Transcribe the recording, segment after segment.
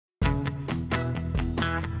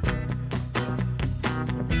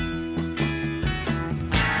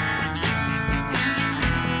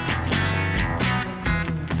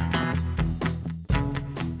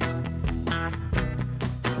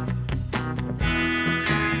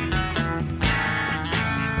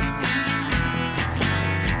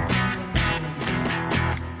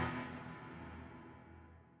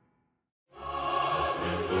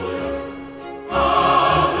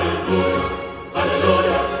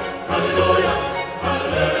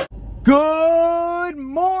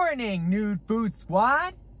Food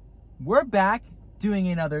Squad. We're back doing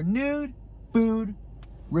another nude food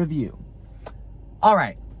review. All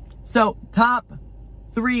right, so top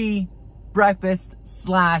 3 breakfast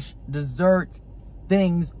 / dessert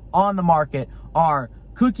things on the market are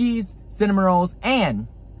cookies, cinnamon rolls, and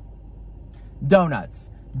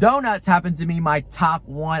donuts. Donuts happen to be my top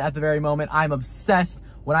 1 at the very moment. I'm obsessed.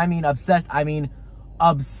 When I mean obsessed, I mean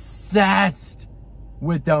obsessed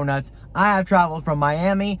with donuts. I have traveled from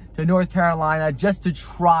Miami to North Carolina just to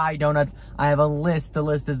try donuts. I have a list. The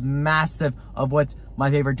list is massive of what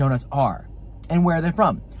my favorite donuts are and where they're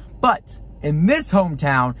from. But in this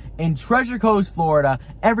hometown, in Treasure Coast, Florida,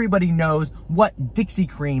 everybody knows what Dixie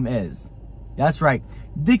Cream is. That's right.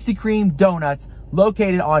 Dixie Cream Donuts,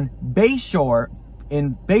 located on Bayshore,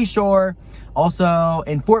 also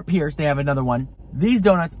in Fort Pierce, they have another one. These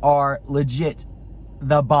donuts are legit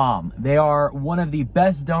the bomb. They are one of the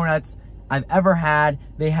best donuts I've ever had.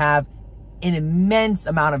 They have an immense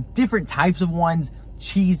amount of different types of ones: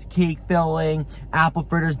 cheesecake filling, apple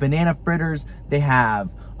fritters, banana fritters. They have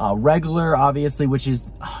regular, obviously, which is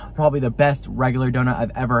probably the best regular donut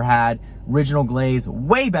I've ever had. Original glaze,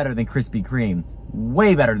 way better than Krispy Kreme.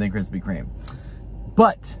 Way better than Krispy Kreme.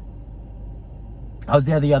 But I was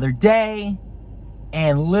there the other day,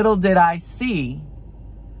 and little did I see,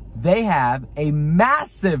 they have a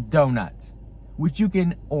massive donut, which you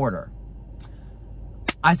can order.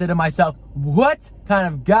 I said to myself, what kind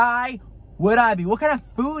of guy would I be? What kind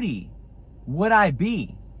of foodie would I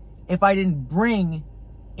be if I didn't bring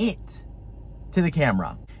it to the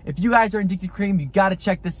camera? If you guys are in Dixie Cream, you gotta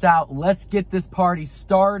check this out. Let's get this party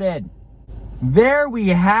started. There we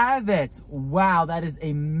have it. Wow, that is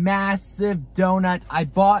a massive donut. I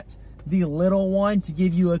bought the little one to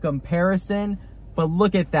give you a comparison, but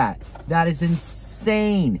look at that. That is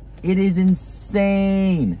insane. It is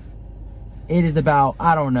insane. It is about,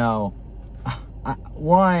 I don't know,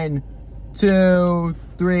 1, 2,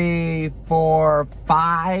 3, 4,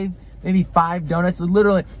 5, maybe 5 donuts. So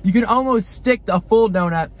literally, you can almost stick a full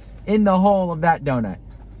donut in the hole of that donut.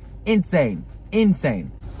 Insane,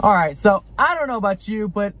 insane. All right, so I don't know about you,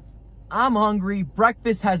 but I'm hungry.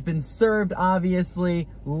 Breakfast has been served, obviously.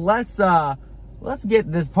 Let's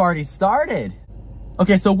get this party started.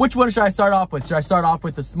 Okay, so which one should I start off with? Should I start off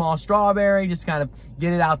with the small strawberry, just kind of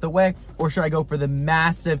get it out the way? Or should I go for the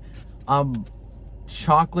massive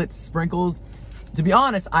chocolate sprinkles? To be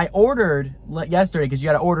honest, I ordered yesterday, because you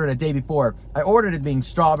got to order it a day before. I ordered it being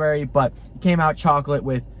strawberry, but it came out chocolate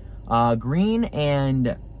with green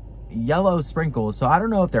and yellow sprinkles. So I don't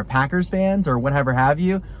know if they're Packers fans or whatever have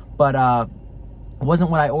you, but it wasn't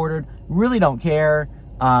what I ordered. Really don't care.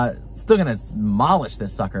 Still gonna demolish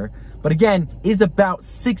this sucker. But again, it's about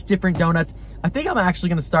 6 different donuts. I think I'm actually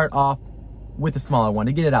gonna start off with the smaller one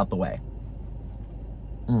to get it out the way.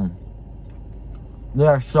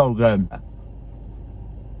 They're so good.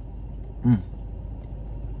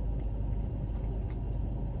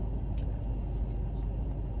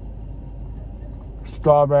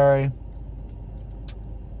 Strawberry.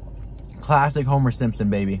 Classic Homer Simpson,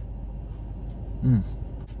 baby.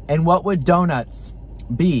 And what would donuts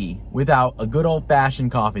be without a good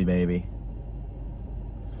old-fashioned coffee, baby?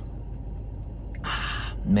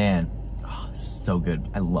 Man, so good.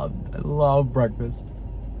 I love breakfast.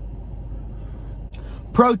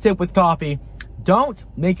 Pro tip with coffee: don't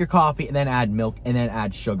make your coffee and then add milk and then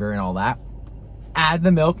add sugar and all that. Add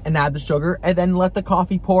the milk and add the sugar and then let the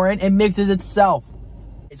coffee pour in. It mixes itself.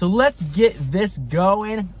 So let's get this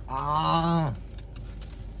going.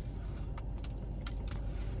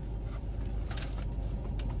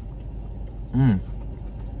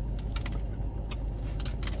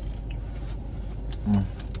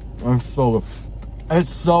 It's so good. It's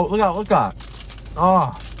so, look at it.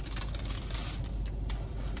 Oh.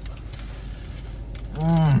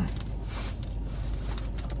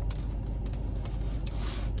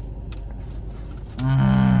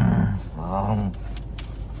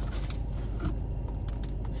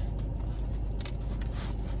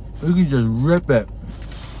 You can just rip it.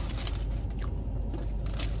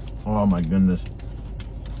 Oh my goodness.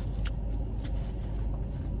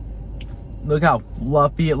 Look how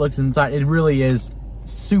fluffy it looks inside. It really is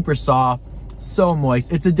super soft, so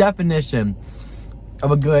moist. It's the definition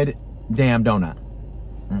of a good damn donut.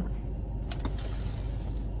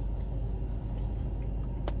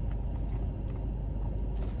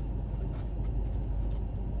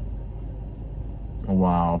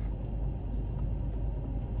 Wow.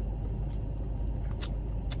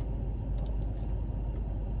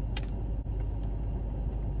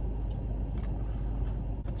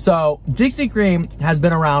 So Dixie Cream has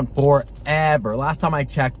been around forever. Last time I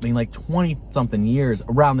checked, I mean, like 20 something years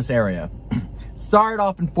around this area. Started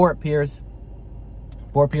off in Fort Pierce,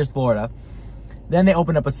 Florida. Then they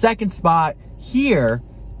opened up a second spot here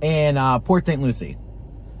in Port Saint Lucie.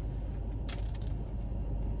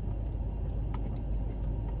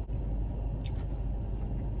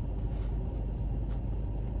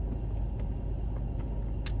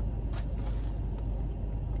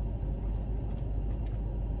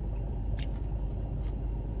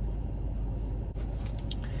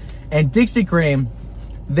 And Dixie Cream,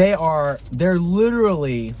 they're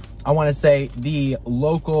literally, I want to say, the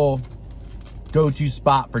local go-to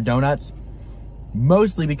spot for donuts.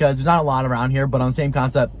 Mostly because there's not a lot around here, but on the same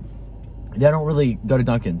concept, they don't really go to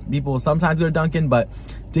Dunkin'. People sometimes go to Dunkin', but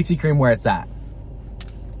Dixie Cream where it's at.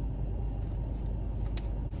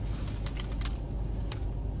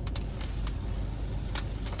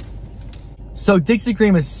 So Dixie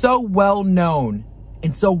Cream is so well known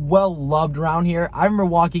and so well loved around here. I remember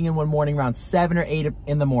walking in one morning around 7 or 8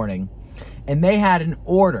 in the morning, and they had an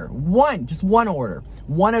order, just one order,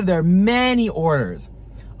 one of their many orders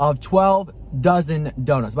of 12 dozen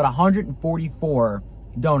donuts, about 144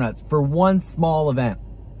 donuts for one small event.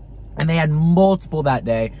 And they had multiple that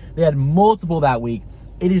day. They had multiple that week.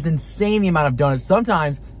 It is insane the amount of donuts.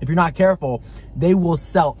 Sometimes, if you're not careful, they will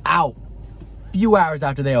sell out a few hours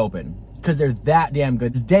after they open because they're that damn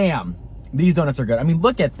good. Damn. These donuts are good. I mean,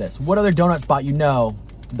 look at this. What other donut spot you know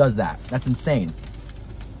does that? That's insane.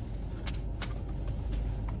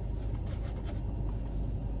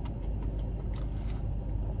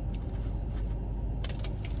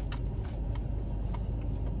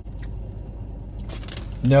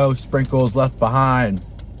 No sprinkles left behind.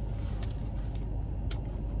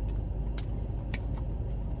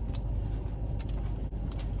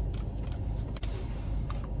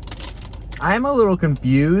 I'm a little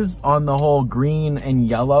confused on the whole green and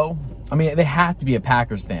yellow. I mean, they have to be a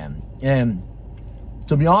Packers fan. And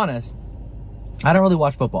to be honest, I don't really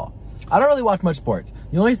watch football. I don't really watch much sports.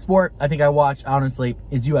 The only sport I think I watch, honestly,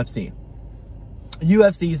 is UFC.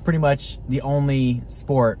 UFC is pretty much the only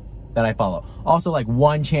sport that I follow. Also, like,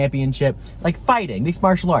 one championship, like fighting, mixed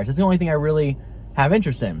martial arts. That's the only thing I really have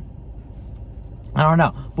interest in. I don't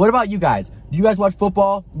know. But what about you guys? Do you guys watch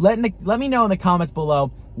football? Let me know in the comments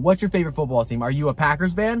below. What's your favorite football team? Are you a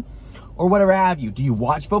Packers fan? Or whatever have you? Do you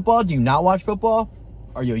watch football? Do you not watch football?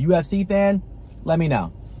 Are you a UFC fan? Let me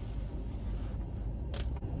know.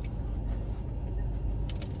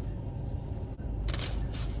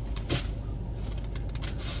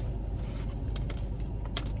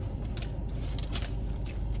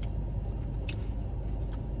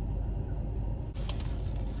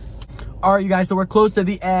 All right, you guys, so we're close to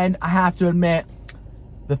the end. I have to admit,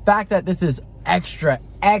 the fact that this is extra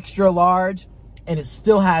large and it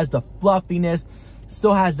still has the fluffiness,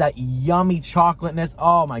 still has that yummy chocolateness.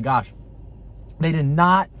 Oh my gosh. They did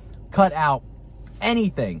not cut out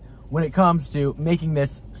anything when it comes to making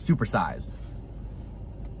this supersized.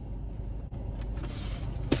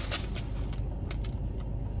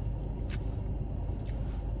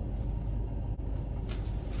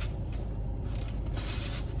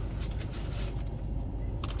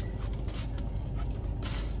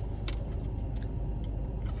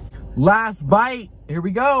 Last bite. Here we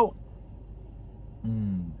go. I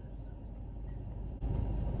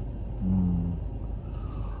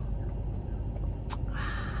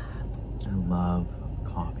love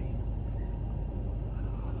coffee.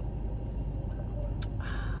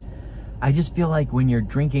 I just feel like when you're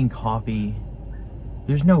drinking coffee,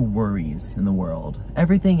 there's no worries in the world.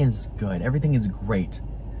 Everything is good. Everything is great.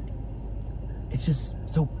 It's just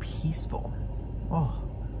so peaceful. Oh.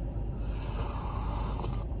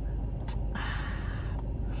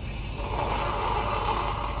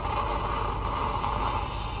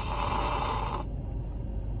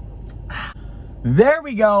 There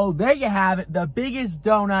we go. There you have it. The biggest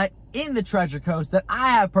donut in the Treasure Coast that I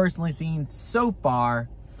have personally seen so far.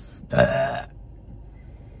 That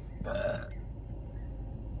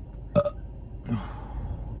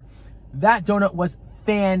donut was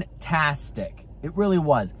fantastic. It really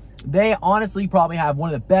was. They honestly probably have one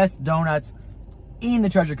of the best donuts in the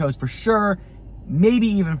Treasure Coast for sure. Maybe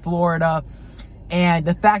even Florida. And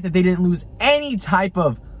the fact that they didn't lose any type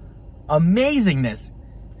of amazingness.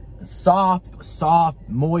 Soft,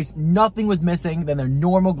 moist, nothing was missing than their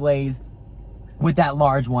normal glaze with that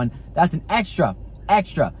large one. That's an extra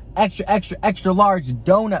large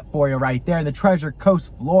donut for you right there in the Treasure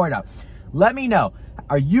Coast, Florida. Let me know,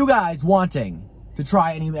 are you guys wanting to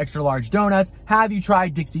try any extra large donuts? Have you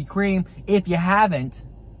tried Dixie Cream? If you haven't,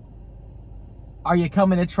 are you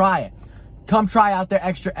coming to try it? Come try out their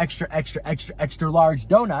extra large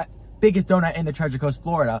donut biggest donut in the Treasure Coast,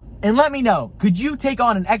 Florida. And let me know, could you take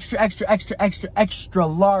on an extra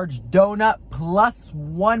large donut plus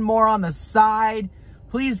one more on the side?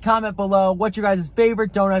 Please comment below what's your guys'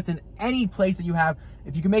 favorite donuts in any place that you have.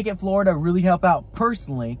 If you can make it Florida, really help out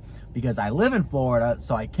personally, because I live in Florida,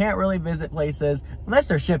 so I can't really visit places, unless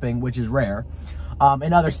they're shipping, which is rare,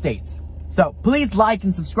 in other states. So please like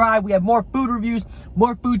and subscribe. We have more food reviews,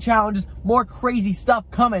 more food challenges, more crazy stuff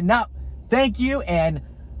coming up. Thank you, and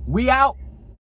we out.